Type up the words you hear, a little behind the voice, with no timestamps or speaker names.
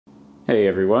Hey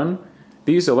everyone.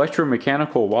 These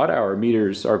electromechanical watt-hour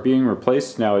meters are being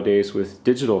replaced nowadays with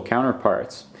digital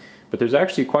counterparts, but there's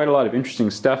actually quite a lot of interesting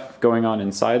stuff going on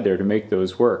inside there to make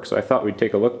those work, so I thought we'd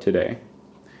take a look today.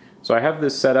 So I have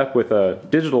this set up with a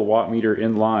digital watt meter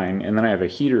in line, and then I have a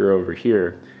heater over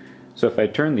here. So if I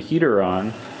turn the heater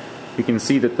on, you can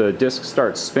see that the disc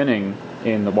starts spinning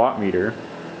in the watt meter,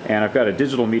 and I've got a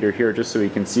digital meter here just so you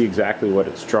can see exactly what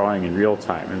it's drawing in real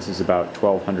time, and this is about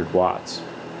 1200 watts.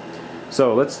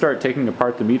 So let's start taking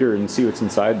apart the meter and see what's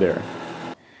inside there.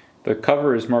 The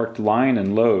cover is marked line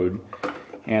and load,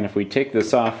 and if we take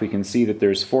this off we can see that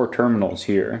there's 4 terminals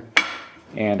here.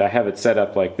 And I have it set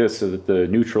up like this so that the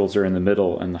neutrals are in the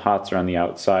middle and the hots are on the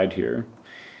outside here.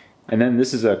 And then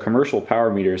this is a commercial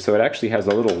power meter, so it actually has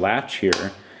a little latch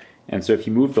here. And so if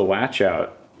you move the latch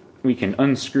out, we can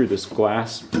unscrew this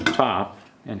glass top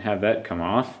and have that come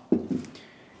off.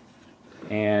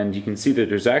 And you can see that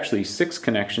there's actually 6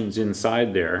 connections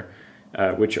inside there,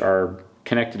 which are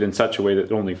connected in such a way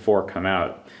that only 4 come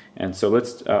out. And so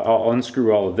I'll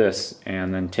unscrew all of this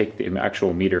and then take the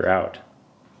actual meter out.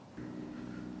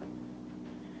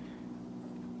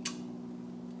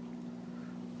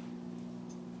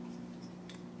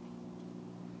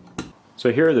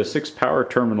 So here are the 6 power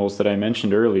terminals that I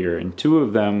mentioned earlier, and 2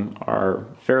 of them are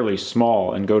fairly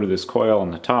small and go to this coil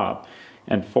on the top,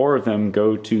 and 4 of them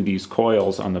go to these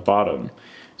coils on the bottom.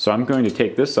 So I'm going to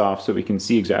take this off so we can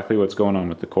see exactly what's going on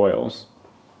with the coils.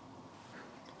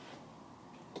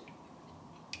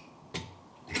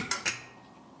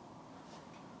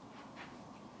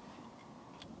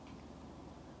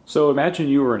 So imagine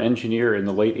you were an engineer in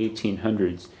the late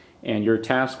 1800s, and your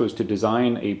task was to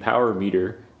design a power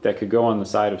meter that could go on the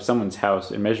side of someone's house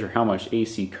and measure how much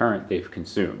AC current they've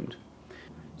consumed.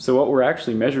 So what we're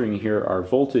actually measuring here are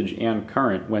voltage and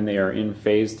current when they are in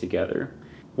phase together.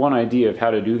 One idea of how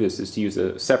to do this is to use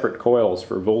separate coils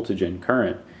for voltage and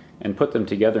current and put them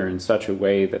together in such a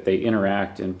way that they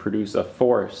interact and produce a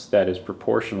force that is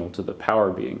proportional to the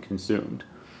power being consumed.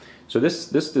 So this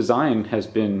design has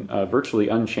been virtually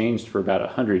unchanged for about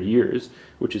 100 years,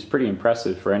 which is pretty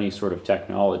impressive for any sort of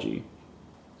technology.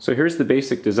 So here's the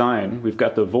basic design. We've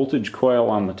got the voltage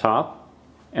coil on the top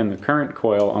and the current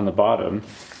coil on the bottom,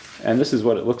 and this is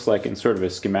what it looks like in sort of a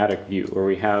schematic view, where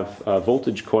we have a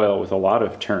voltage coil with a lot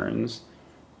of turns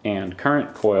and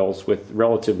current coils with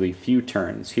relatively few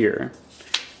turns here.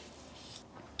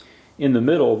 In the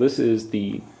middle, this is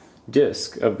the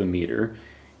disc of the meter,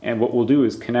 and what we'll do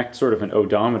is connect sort of an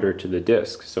odometer to the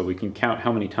disc so we can count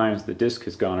how many times the disc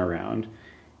has gone around.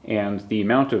 And the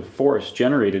amount of force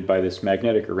generated by this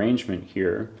magnetic arrangement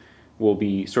here will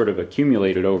be sort of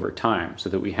accumulated over time so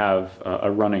that we have a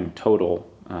running total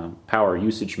power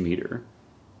usage meter.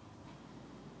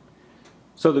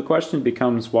 So the question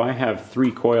becomes, why have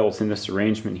 3 coils in this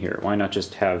arrangement here? Why not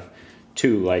just have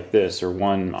 2 like this, or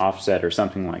 1 offset or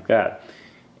something like that?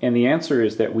 And the answer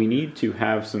is that we need to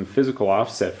have some physical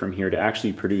offset from here to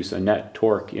actually produce a net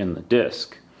torque in the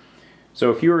disc. So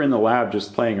if you were in the lab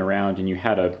just playing around and you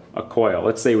had a coil,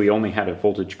 let's say we only had a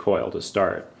voltage coil to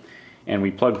start, and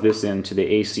we plugged this into the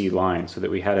AC line so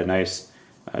that we had a nice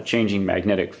changing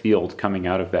magnetic field coming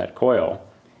out of that coil,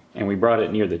 and we brought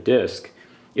it near the disc,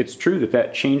 it's true that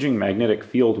that changing magnetic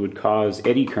field would cause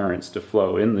eddy currents to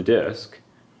flow in the disc,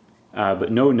 but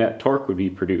no net torque would be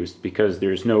produced because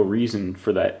there's no reason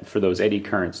for those eddy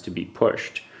currents to be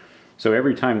pushed. So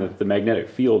every time that the magnetic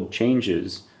field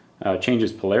changes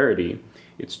polarity,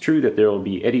 it's true that there will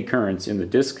be eddy currents in the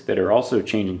disc that are also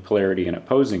changing polarity and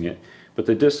opposing it, but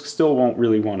the disc still won't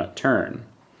really want to turn.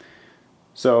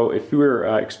 So if we were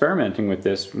experimenting with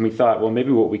this, we thought, well,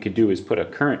 maybe what we could do is put a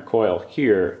current coil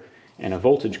here and a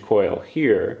voltage coil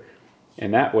here,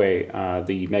 and that way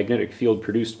the magnetic field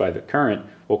produced by the current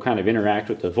will kind of interact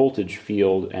with the voltage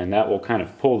field, and that will kind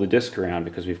of pull the disc around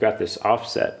because we've got this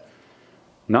offset.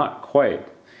 Not quite.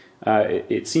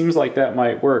 It seems like that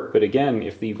might work, but again,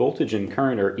 if the voltage and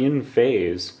current are in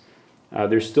phase,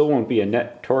 there still won't be a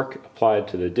net torque applied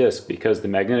to the disc because the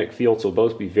magnetic fields will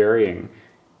both be varying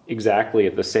exactly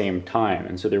at the same time,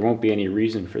 and so there won't be any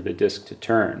reason for the disc to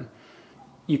turn.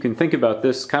 You can think about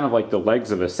this kind of like the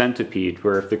legs of a centipede,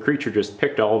 where if the creature just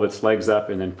picked all of its legs up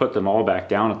and then put them all back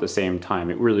down at the same time,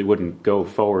 it really wouldn't go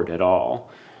forward at all.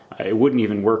 It wouldn't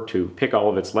even work to pick all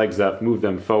of its legs up, move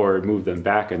them forward, move them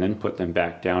back, and then put them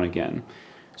back down again.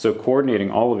 So coordinating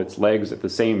all of its legs at the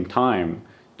same time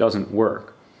doesn't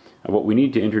work. What we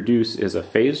need to introduce is a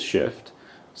phase shift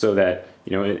so that,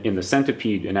 in the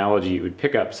centipede analogy, it would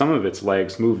pick up some of its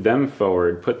legs, move them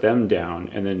forward, put them down,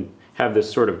 and then have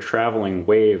this sort of traveling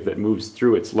wave that moves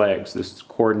through its legs, this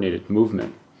coordinated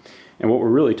movement. And what we're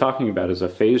really talking about is a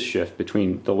phase shift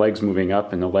between the legs moving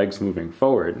up and the legs moving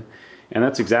forward. And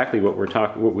that's exactly what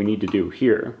what we need to do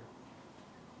here.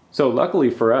 So luckily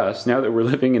for us, now that we're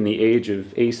living in the age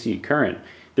of AC current,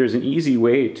 there's an easy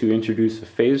way to introduce a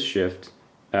phase shift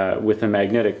with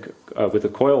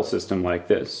a coil system like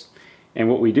this. And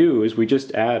what we do is we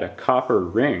just add a copper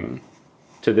ring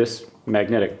to this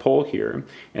magnetic pole here,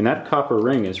 and that copper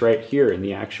ring is right here in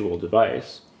the actual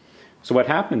device. So what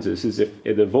happens is if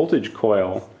the voltage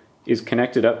coil is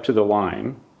connected up to the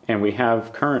line and we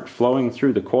have current flowing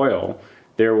through the coil,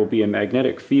 there will be a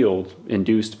magnetic field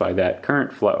induced by that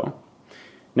current flow.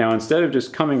 Now, instead of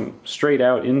just coming straight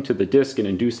out into the disk and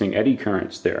inducing eddy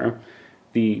currents there,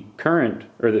 the current,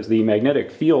 or the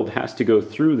magnetic field, has to go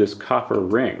through this copper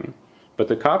ring. But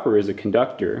the copper is a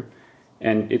conductor,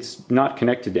 and it's not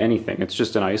connected to anything. It's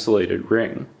just an isolated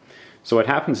ring. So what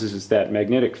happens is that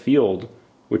magnetic field,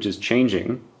 which is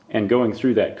changing and going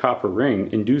through that copper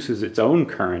ring, induces its own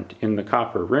current in the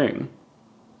copper ring.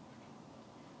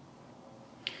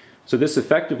 So this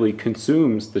effectively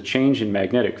consumes the change in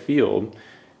magnetic field,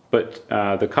 but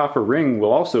the copper ring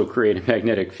will also create a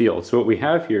magnetic field. So what we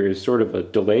have here is sort of a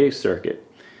delay circuit.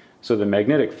 So the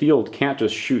magnetic field can't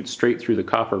just shoot straight through the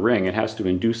copper ring. It has to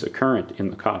induce a current in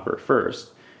the copper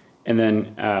first. And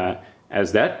then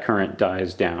as that current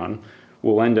dies down,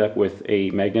 we'll end up with a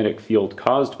magnetic field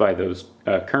caused by those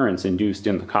currents induced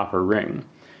in the copper ring.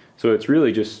 So it's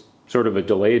really just sort of a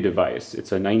delay device.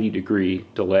 It's a 90-degree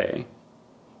delay.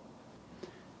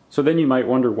 So then you might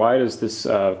wonder, why does this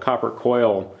copper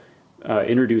coil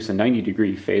introduce a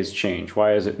 90-degree phase change?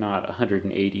 Why is it not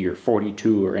 180 or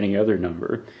 42 or any other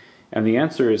number? And the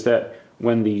answer is that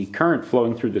when the current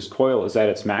flowing through this coil is at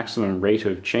its maximum rate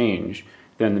of change,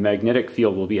 then the magnetic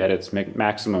field will be at its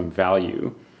maximum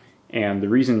value. And the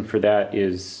reason for that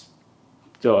is,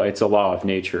 it's a law of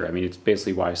nature. I mean, it's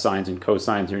basically why sines and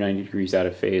cosines are 90 degrees out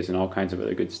of phase and all kinds of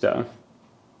other good stuff.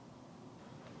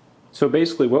 So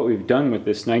basically what we've done with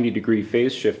this 90-degree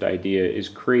phase shift idea is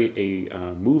create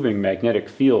a moving magnetic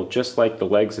field, just like the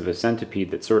legs of a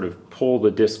centipede, that sort of pull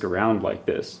the disk around like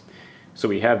this. So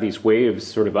we have these waves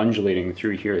sort of undulating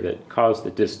through here that cause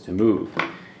the disk to move.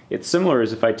 It's similar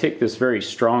as if I take this very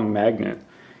strong magnet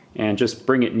and just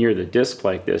bring it near the disk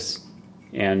like this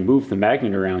and move the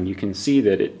magnet around. You can see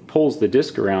that it pulls the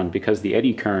disk around because the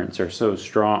eddy currents are so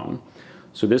strong.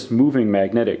 So this moving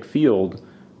magnetic field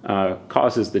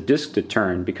causes the disk to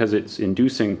turn because it's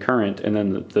inducing current, and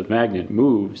then the magnet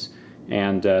moves,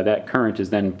 and that current is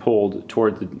then pulled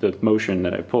toward the motion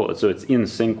that I pull it. So it's in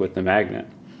sync with the magnet.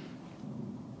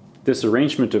 This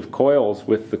arrangement of coils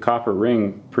with the copper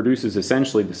ring produces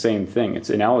essentially the same thing. It's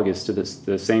analogous to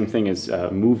the same thing as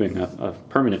moving a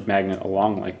permanent magnet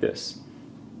along like this.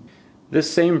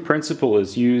 This same principle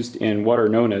is used in what are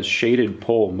known as shaded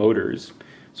pole motors.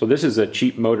 So this is a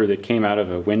cheap motor that came out of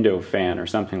a window fan or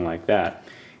something like that.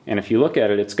 And if you look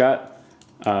at it, it's got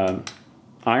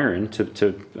iron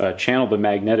to channel the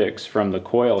magnetics from the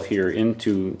coil here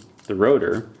into the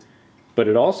rotor. But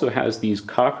it also has these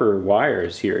copper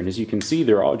wires here, and as you can see,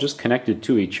 they're all just connected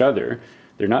to each other.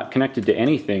 They're not connected to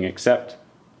anything except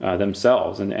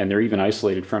themselves, and they're even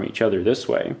isolated from each other this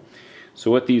way.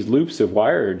 So what these loops of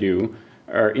wire do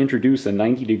are introduce a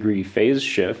 90-degree phase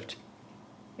shift,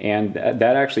 and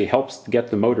that actually helps get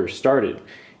the motor started.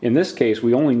 In this case,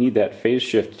 we only need that phase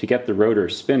shift to get the rotor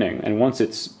spinning, and once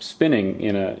it's spinning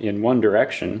in one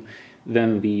direction,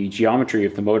 then the geometry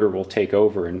of the motor will take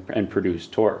over and produce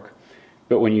torque.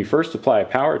 But when you first apply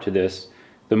power to this,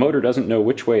 the motor doesn't know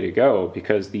which way to go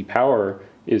because the power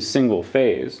is single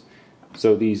phase.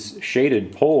 So these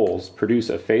shaded poles produce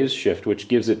a phase shift which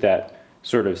gives it that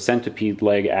sort of centipede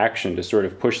leg action to sort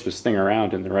of push this thing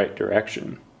around in the right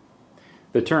direction.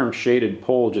 The term shaded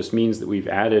pole just means that we've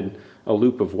added a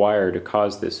loop of wire to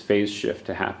cause this phase shift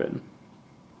to happen.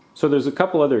 So there's a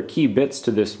couple other key bits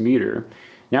to this meter.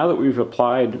 Now that we've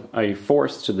applied a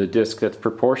force to the disk that's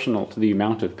proportional to the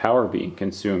amount of power being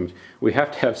consumed, we have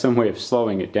to have some way of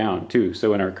slowing it down too.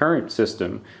 So in our current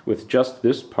system, with just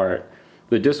this part,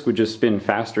 the disk would just spin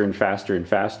faster and faster and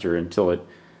faster until it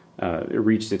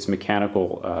reached its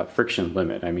mechanical friction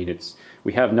limit. I mean,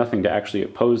 we have nothing to actually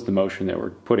oppose the motion that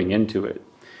we're putting into it.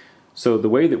 So the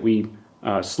way that we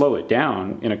slow it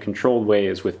down in a controlled way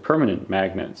is with permanent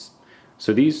magnets.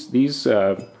 So these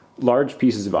large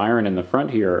pieces of iron in the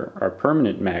front here are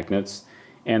permanent magnets,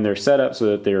 and they're set up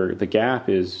so that the gap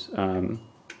is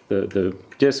the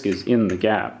disc is in the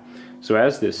gap. So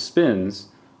as this spins,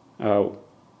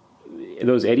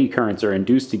 those eddy currents are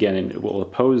induced again, and it will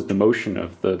oppose the motion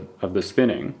of the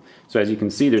spinning. So as you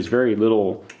can see, there's very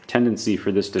little tendency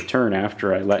for this to turn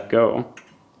after I let go.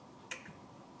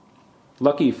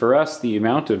 Lucky for us, the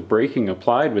amount of braking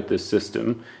applied with this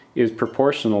system is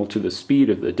proportional to the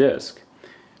speed of the disc.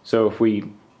 So if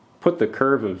we put the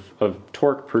curve of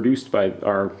torque produced by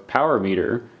our power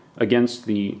meter against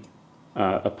the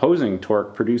opposing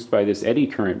torque produced by this eddy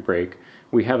current brake,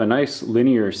 we have a nice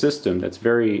linear system that's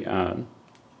very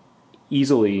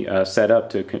easily set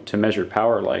up to measure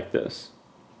power like this.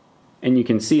 And you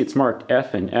can see it's marked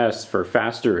F and S for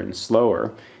faster and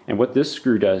slower. And what this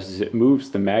screw does is it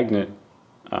moves the magnet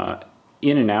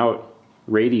in and out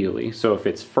radially. So if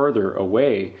it's further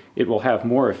away, it will have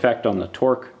more effect on the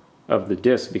torque of the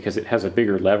disc because it has a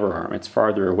bigger lever arm. It's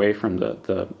farther away from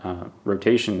the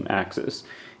rotation axis.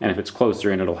 And if it's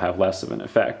closer in, it'll have less of an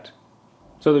effect.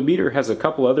 So the meter has a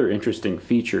couple other interesting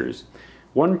features.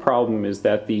 One problem is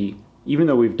that even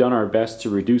though we've done our best to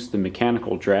reduce the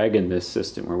mechanical drag in this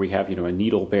system, where we have a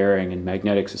needle bearing and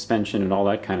magnetic suspension and all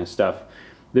that kind of stuff,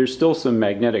 there's still some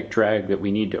magnetic drag that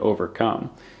we need to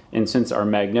overcome. And since our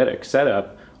magnetic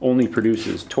setup only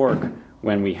produces torque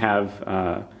when we have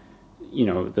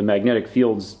the magnetic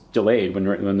field's delayed,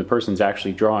 when the person's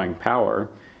actually drawing power,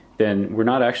 then we're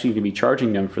not actually going to be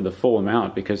charging them for the full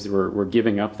amount because we're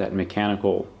giving up that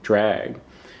mechanical drag.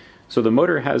 So the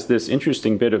motor has this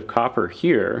interesting bit of copper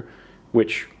here,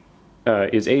 which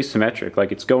is asymmetric,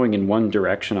 like it's going in one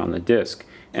direction on the disc.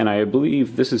 And I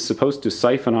believe this is supposed to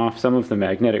siphon off some of the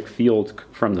magnetic field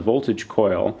from the voltage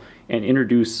coil and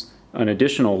introduce an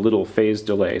additional little phase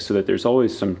delay so that there's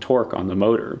always some torque on the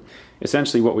motor.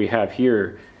 Essentially what we have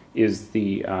here is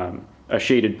a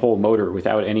shaded pole motor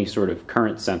without any sort of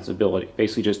current sensibility,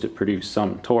 basically just to produce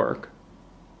some torque.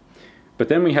 But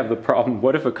then we have the problem,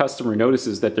 what if a customer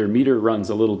notices that their meter runs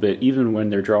a little bit even when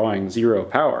they're drawing zero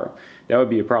power? That would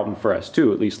be a problem for us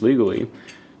too, at least legally.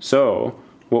 So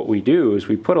what we do is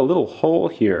we put a little hole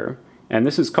here, and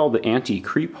this is called the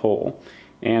anti-creep hole.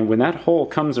 And when that hole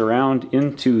comes around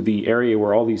into the area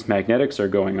where all these magnetics are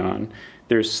going on,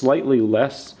 there's slightly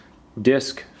less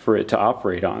disc for it to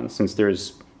operate on. Since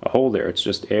there's a hole there, it's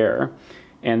just air.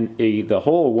 And the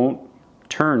hole won't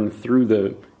turn through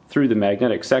the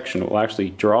magnetic section. It will actually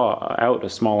draw out a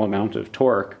small amount of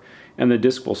torque, and the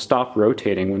disc will stop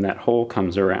rotating when that hole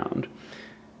comes around.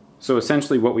 So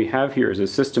essentially what we have here is a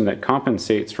system that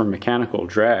compensates for mechanical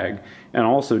drag and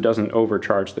also doesn't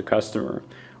overcharge the customer.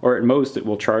 Or at most it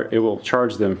will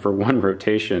charge them for one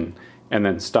rotation and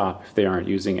then stop if they aren't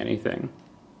using anything.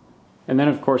 And then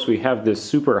of course we have this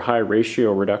super high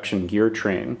ratio reduction gear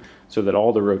train so that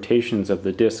all the rotations of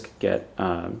the disc get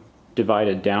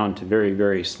divided down to very,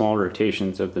 very small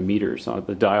rotations of the meters,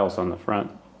 the dials on the front.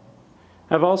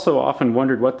 I've also often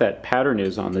wondered what that pattern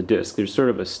is on the disc. There's sort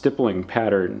of a stippling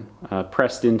pattern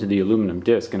pressed into the aluminum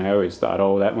disc, and I always thought,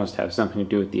 oh, that must have something to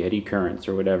do with the eddy currents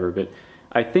or whatever, but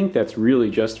I think that's really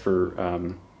just for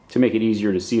to make it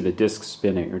easier to see the disc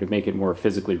spinning or to make it more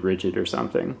physically rigid or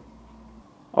something.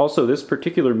 Also, this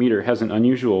particular meter has an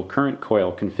unusual current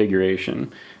coil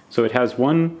configuration. So it has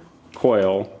one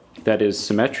coil that is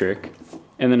symmetric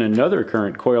and then another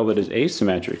current coil that is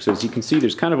asymmetric. So as you can see,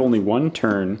 there's kind of only one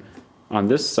turn on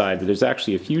this side, but there's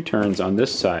actually a few turns on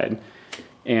this side.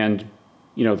 And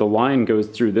the line goes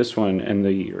through this one, and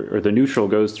the neutral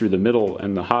goes through the middle,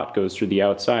 and the hot goes through the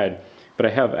outside. But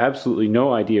I have absolutely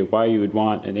no idea why you would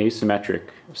want an asymmetric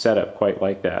setup quite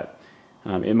like that.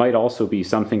 It might also be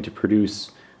something to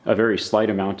produce a very slight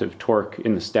amount of torque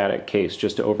in the static case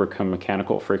just to overcome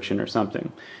mechanical friction or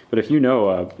something. But if you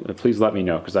know, please let me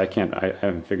know, because I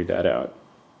haven't figured that out.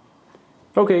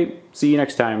 Okay, see you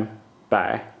next time.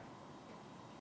 Bye.